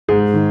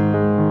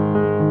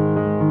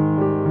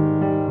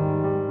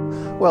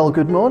Well,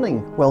 good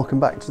morning. Welcome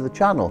back to the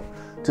channel.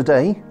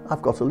 Today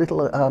I've got a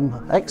little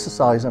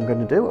exercise I'm going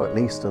to do, or at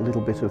least a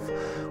little bit of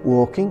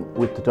walking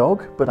with the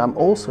dog, but I'm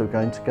also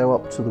going to go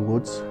up to the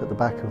woods at the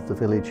back of the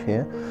village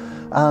here.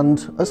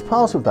 And as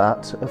part of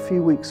that, a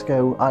few weeks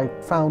ago I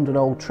found an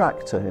old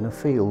tractor in a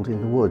field in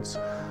the woods,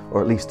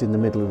 or at least in the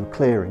middle of a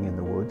clearing in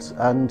the woods,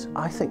 and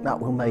I think that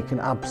will make an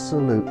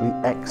absolutely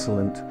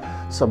excellent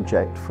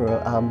subject for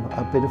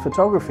a bit of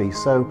photography.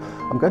 So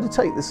I'm going to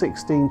take the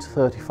 16 to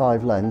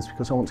 35 lens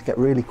because I want to get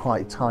really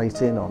quite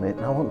tight in on it,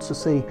 and I want to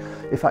see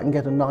if I can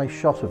get a nice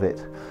shot of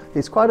it.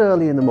 It's quite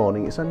early in the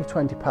morning, it's only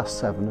 20 past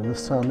 7 and the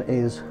sun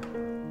is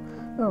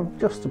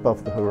just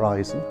above the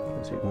horizon,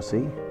 as you can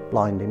see,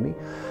 blinding me,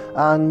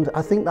 and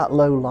I think that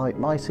low light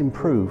might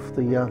improve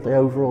the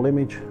overall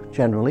image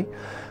generally,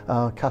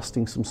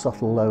 casting some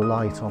subtle low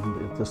light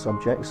on the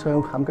subject.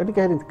 So I'm going to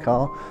get in the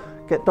car,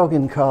 get dog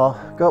in the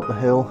car, go up the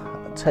hill,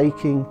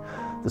 taking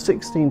the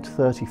 16 to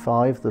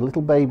 35, the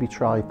little baby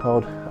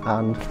tripod,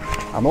 and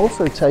I'm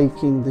also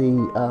taking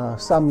the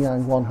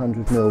Samyang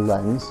 100mm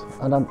lens,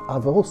 and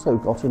I've also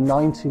got a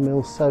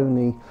 90mm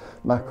Sony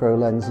macro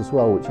lens as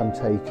well, which I'm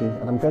taking,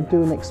 and I'm going to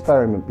do an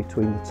experiment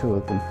between the two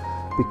of them,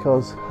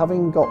 because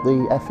having got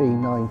the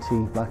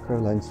FE90 macro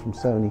lens from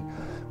Sony,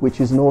 which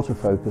is an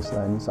autofocus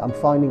lens, I'm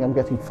finding I'm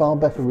getting far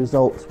better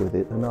results with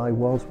it than I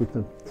was with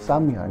the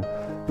Samyang,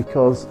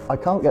 because I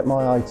can't get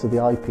my eye to the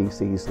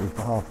eyepiece easily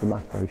for half the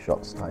macro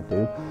shots that I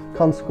do.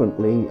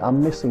 Consequently,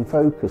 I'm missing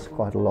focus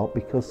quite a lot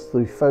because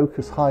the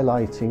focus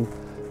highlighting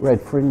red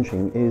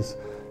fringing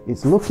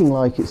it's looking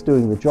like it's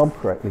doing the job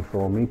correctly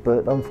for me,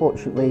 but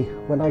unfortunately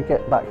when I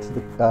get back to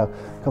the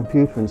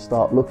computer and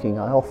start looking,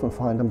 I often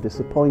find I'm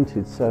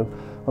disappointed. So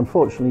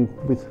unfortunately,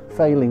 with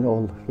failing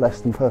or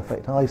less than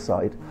perfect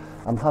eyesight,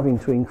 I'm having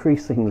to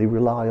increasingly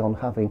rely on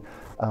having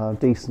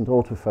decent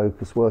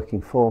autofocus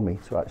working for me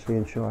to actually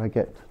ensure I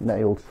get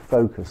nailed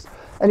focus.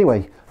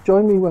 Anyway,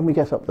 join me when we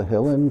get up the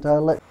hill and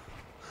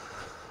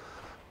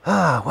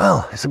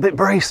well, it's a bit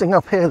bracing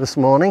up here this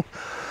morning.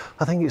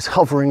 I think it's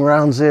hovering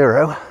around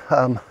 0.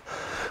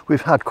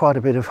 We've had quite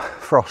a bit of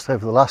frost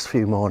over the last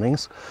few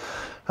mornings.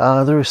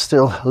 There is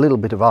still a little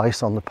bit of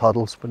ice on the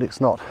puddles, but it's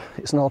not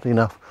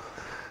enough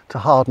to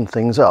harden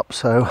things up,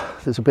 so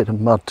there's a bit of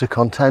mud to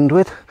contend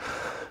with,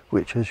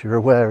 which, as you're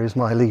aware, is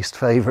my least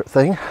favourite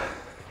thing.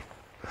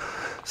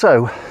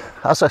 So,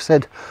 as I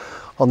said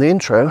on the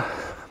intro,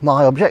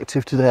 my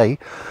objective today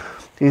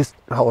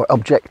or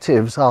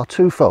objectives are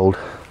twofold.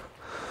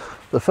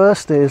 The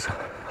first is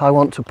I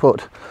want to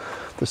put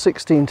the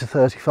 16 to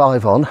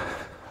 35 on,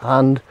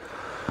 and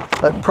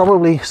at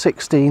probably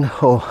 16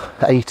 or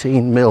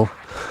 18mm,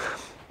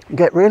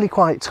 get really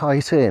quite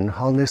tight in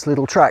on this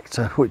little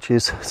tractor, which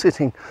is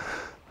sitting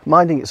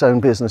minding its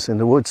own business in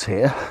the woods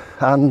here,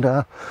 and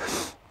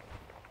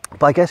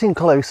by getting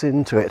close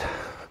into it,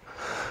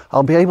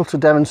 I'll be able to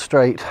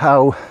demonstrate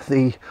how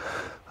the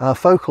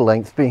focal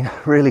length being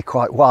really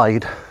quite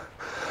wide,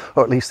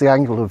 or at least the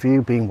angle of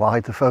view being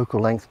wide, the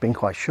focal length being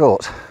quite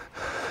short,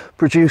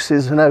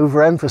 produces an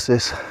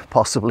overemphasis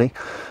possibly,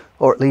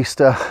 or at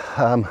least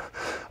an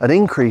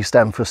increased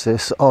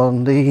emphasis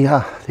on the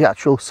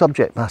actual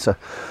subject matter,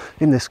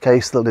 in this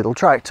case the little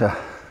tractor.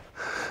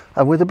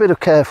 And with a bit of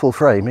careful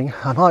framing,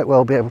 I might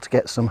well be able to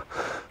get some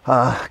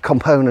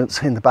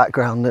components in the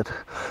background that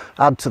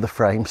add to the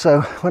frame.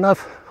 So when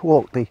I've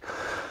walked the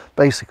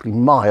basically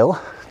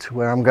mile to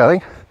where I'm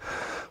going,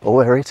 or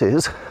where it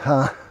is,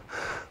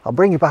 I'll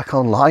bring you back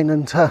online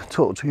and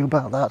talk to you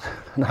about that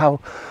and how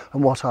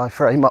and what I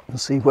frame up and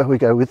see where we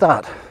go with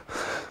that.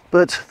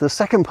 But the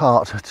second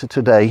part to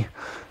today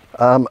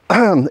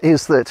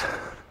is that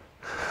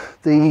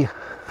the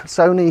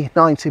Sony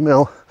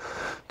 90mm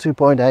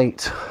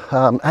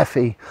 2.8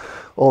 FE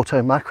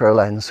auto macro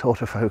lens,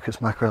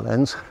 autofocus macro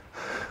lens,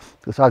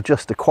 that I've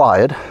just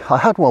acquired. I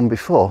had one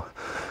before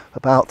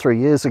about 3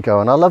 years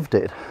ago and I loved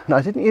it, and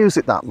I didn't use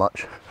it that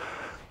much,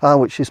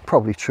 which is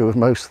probably true of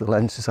most of the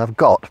lenses I've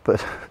got,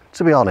 but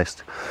to be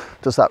honest,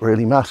 does that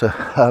really matter,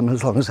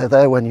 as long as they're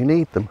there when you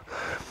need them?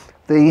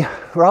 The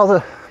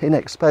rather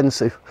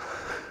inexpensive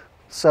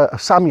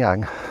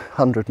Samyang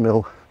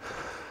 100mm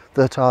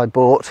that I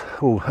bought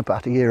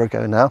about a year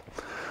ago now,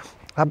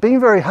 I've been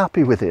very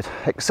happy with it,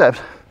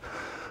 except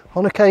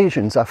on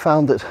occasions I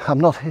found that I'm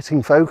not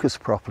hitting focus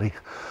properly,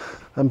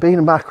 and being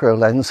a macro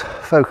lens,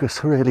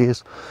 focus really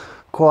is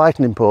quite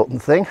an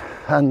important thing,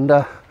 and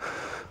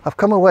I've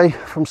come away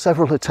from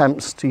several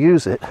attempts to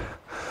use it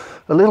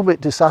a little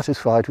bit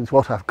dissatisfied with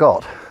what I've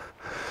got,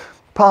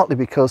 partly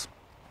because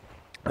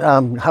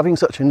having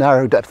such a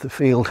narrow depth of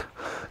field,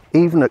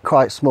 even at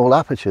quite small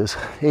apertures,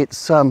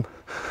 it's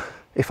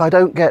if I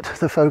don't get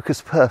the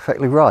focus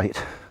perfectly right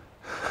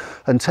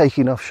and take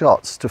enough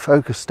shots to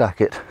focus stack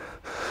it,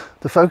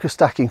 the focus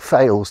stacking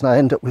fails and I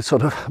end up with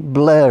sort of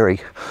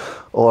blurry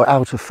or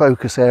out of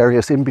focus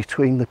areas in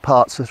between the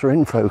parts that are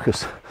in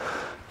focus,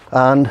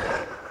 and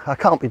I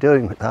can't be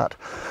doing with that.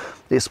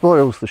 It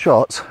spoils the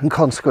shots and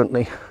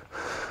consequently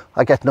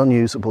I get an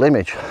unusable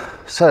image.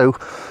 So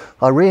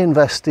I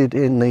reinvested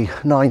in the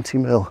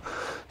 90mm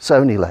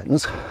Sony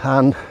lens,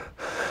 and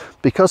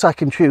because I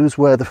can choose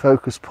where the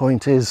focus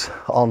point is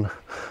on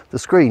the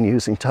screen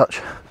using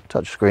touch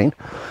screen,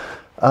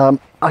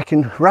 I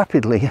can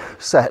rapidly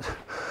set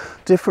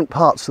different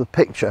parts of the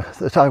picture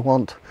that I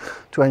want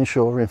to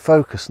ensure are in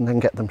focus and then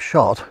get them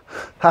shot,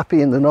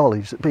 happy in the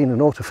knowledge that being an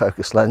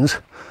autofocus lens,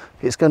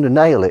 it's going to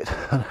nail it.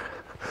 And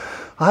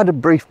I had a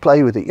brief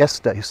play with it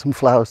yesterday, some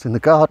flowers in the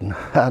garden,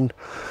 and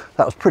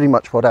that was pretty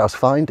much what I was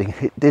finding.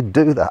 It did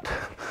do that.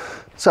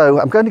 So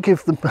I'm going to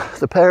give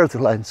the pair of the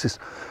lenses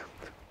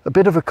a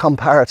bit of a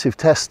comparative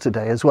test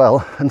today as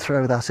well, and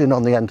throw that in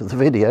on the end of the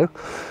video.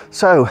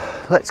 So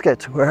let's get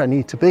to where I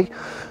need to be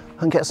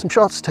and get some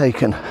shots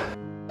taken.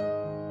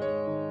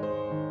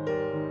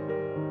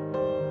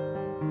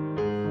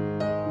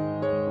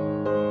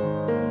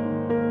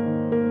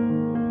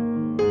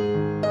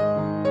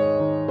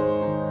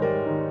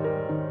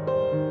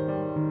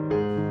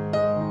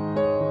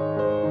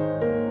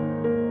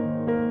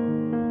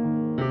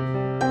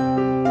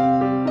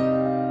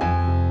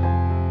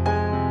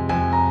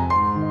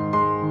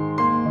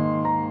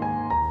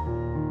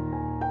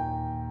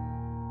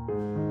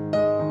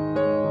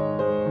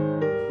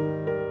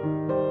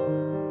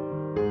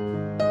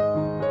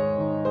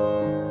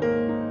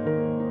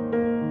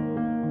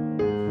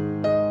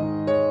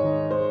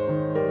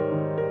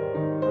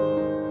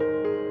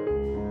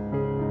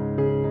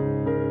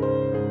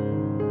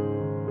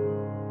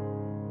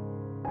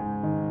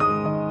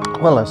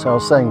 Well, as I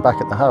was saying back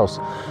at the house,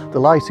 the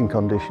lighting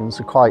conditions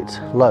are quite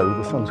low,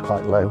 the sun's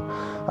quite low,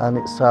 and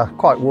it's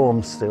quite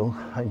warm still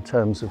in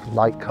terms of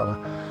light colour,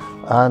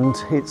 and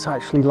it's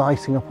actually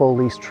lighting up all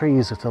these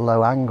trees at a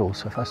low angle.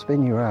 So if I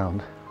spin you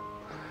around,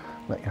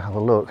 let you have a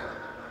look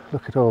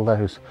at all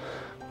those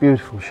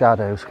beautiful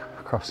shadows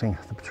crossing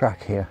the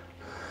track here,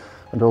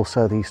 and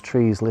also these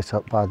trees lit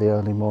up by the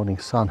early morning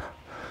sun.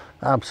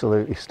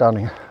 Absolutely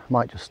stunning.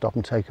 Might just stop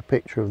and take a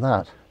picture of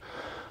that.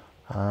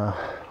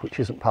 Which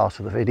isn't part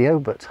of the video,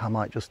 but I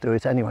might just do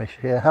it anyway,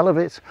 sheer hell of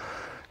it,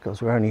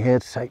 because we're only here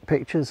to take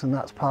pictures and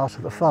that's part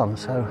of the fun,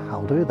 so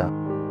I'll do that.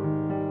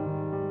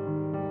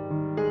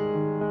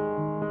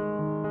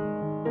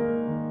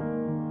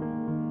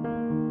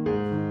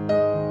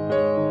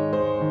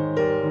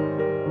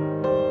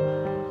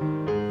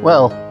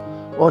 Well,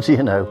 what do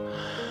you know?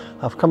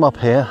 I've come up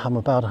here, I'm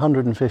about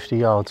 150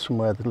 yards from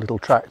where the little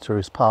tractor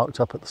is parked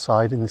up at the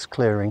side in this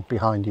clearing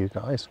behind you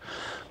guys.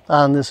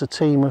 And there's a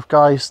team of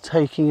guys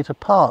taking it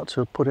apart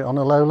to put it on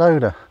a low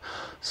loader.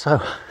 So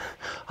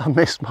I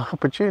missed my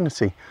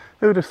opportunity.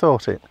 Who'd have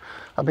thought it?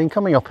 I've been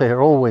coming up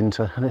here all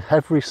winter, and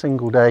every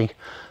single day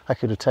I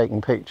could have taken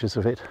pictures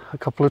of it. A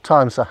couple of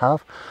times I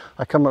have.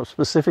 I come up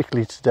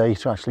specifically today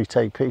to actually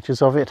take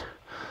pictures of it,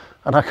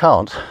 and I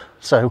can't.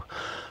 So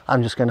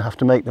I'm just going to have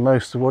to make the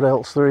most of what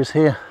else there is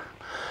here.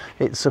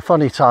 It's a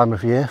funny time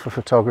of year for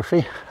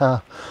photography.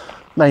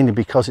 Mainly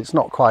because it's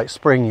not quite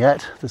spring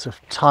yet. There's a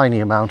tiny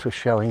amount of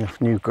showing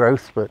of new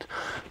growth, but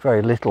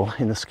very little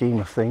in the scheme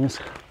of things.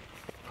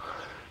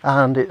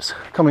 And it's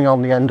coming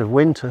on the end of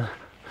winter,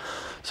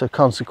 so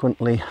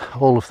consequently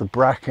all of the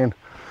bracken,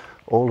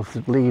 all of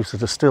the leaves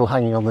that are still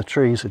hanging on the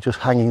trees are just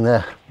hanging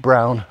there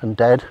brown and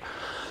dead.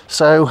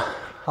 So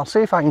I'll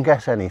see if I can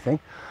get anything.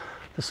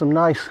 There's some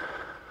nice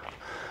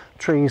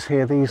trees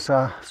here. These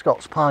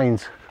Scots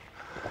pines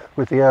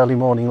with the early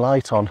morning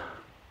light on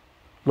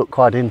look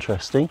quite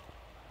interesting.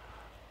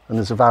 And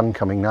there's a van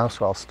coming now,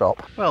 so I'll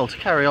stop. Well, to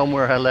carry on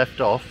where I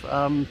left off,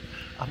 I've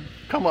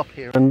come up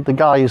here, and the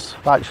guys,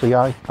 actually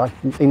I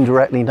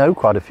indirectly know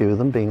quite a few of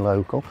them being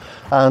local,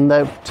 and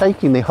they're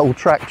taking the whole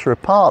tractor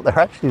apart. They're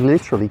actually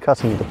literally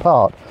cutting it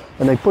apart,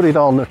 and they put it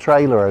on a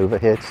trailer over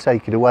here to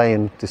take it away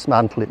and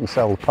dismantle it and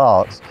sell the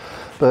parts.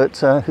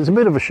 But it's a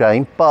bit of a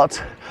shame,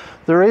 but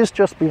there is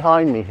just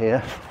behind me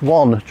here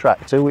one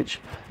tractor which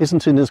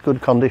isn't in as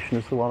good condition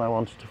as the one I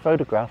wanted to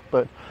photograph,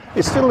 but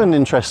it's still an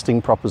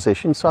interesting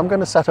proposition, so I'm going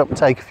to set up and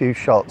take a few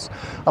shots.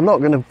 I'm not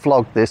going to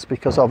vlog this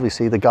because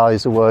obviously the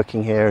guys are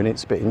working here and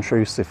it's a bit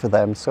intrusive for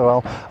them,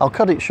 so I'll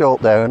cut it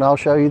short there and I'll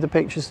show you the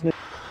pictures.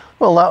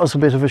 Well, that was a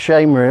bit of a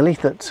shame really,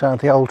 that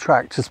the old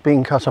tractor's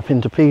being cut up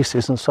into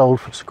pieces and sold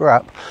for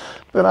scrap.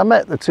 But I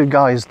met the two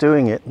guys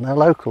doing it, and they're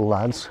local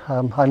lads.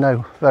 I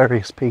know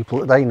various people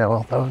that they know,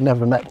 although I've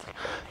never met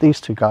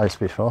these two guys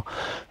before.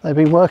 They've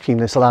been working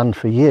this land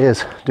for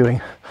years,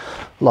 doing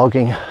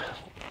logging,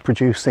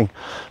 producing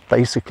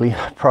basically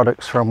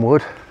products from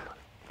wood,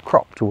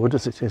 cropped wood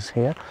as it is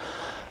here.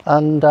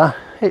 And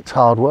it's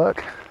hard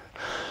work.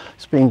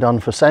 It's been done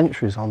for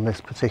centuries on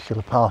this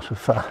particular part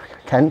of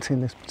Kent,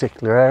 in this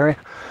particular area.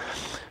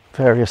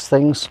 Various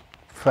things,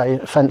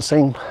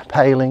 fencing,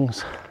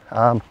 palings,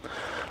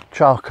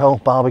 charcoal,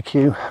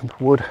 barbecue,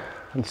 wood,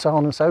 and so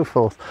on and so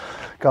forth.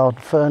 Garden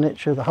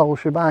furniture, the whole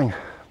shebang.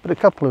 But a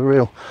couple of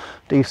real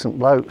decent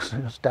blokes,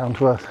 just down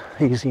to earth,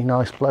 easy,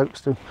 nice blokes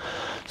to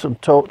sort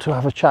of talk to,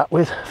 have a chat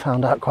with.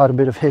 Found out quite a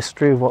bit of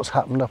history of what's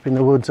happened up in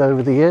the woods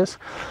over the years.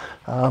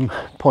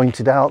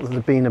 Pointed out that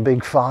there'd been a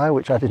big fire,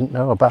 which I didn't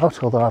know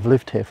about, although I've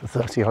lived here for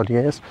 30 odd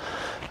years,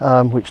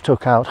 which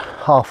took out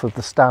half of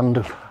the stand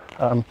of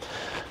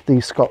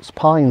these Scots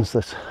pines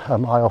that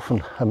I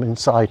often am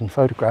inside and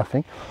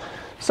photographing.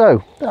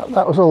 So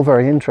that was all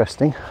very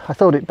interesting. I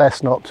thought it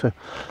best not to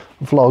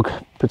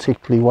vlog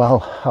particularly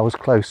while I was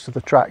close to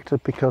the tractor,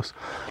 because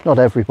not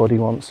everybody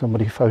wants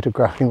somebody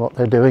photographing what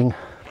they're doing.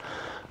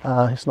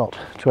 It's not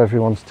to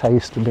everyone's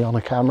taste to be on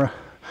a camera.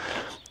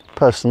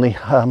 Personally,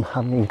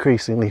 I'm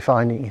increasingly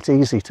finding it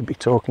easy to be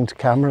talking to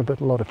camera, but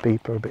a lot of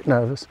people are a bit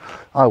nervous.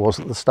 I was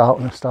at the start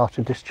when I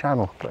started this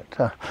channel,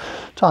 but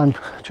time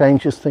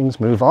changes, things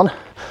move on.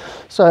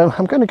 So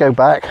I'm going to go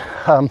back.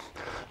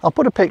 I'll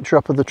put a picture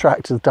up of the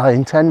tractor that I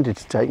intended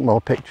to take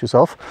more pictures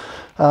of,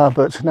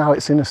 but now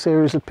it's in a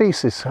series of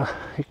pieces, so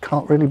it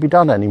can't really be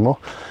done anymore.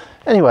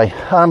 Anyway,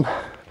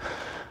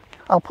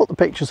 I'll put the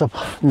pictures up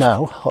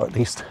now, or at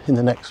least in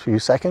the next few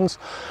seconds,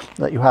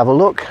 let you have a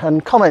look,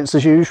 and comments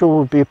as usual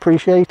would be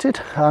appreciated,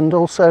 and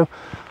also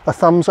a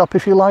thumbs up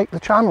if you like the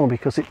channel,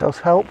 because it does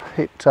help.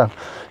 It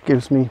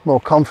gives me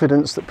more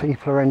confidence that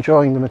people are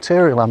enjoying the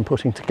material I'm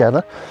putting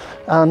together,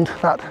 and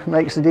that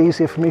makes it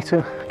easier for me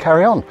to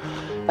carry on.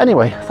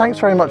 Anyway, thanks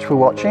very much for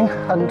watching,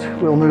 and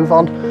we'll move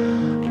on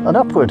and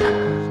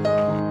upward.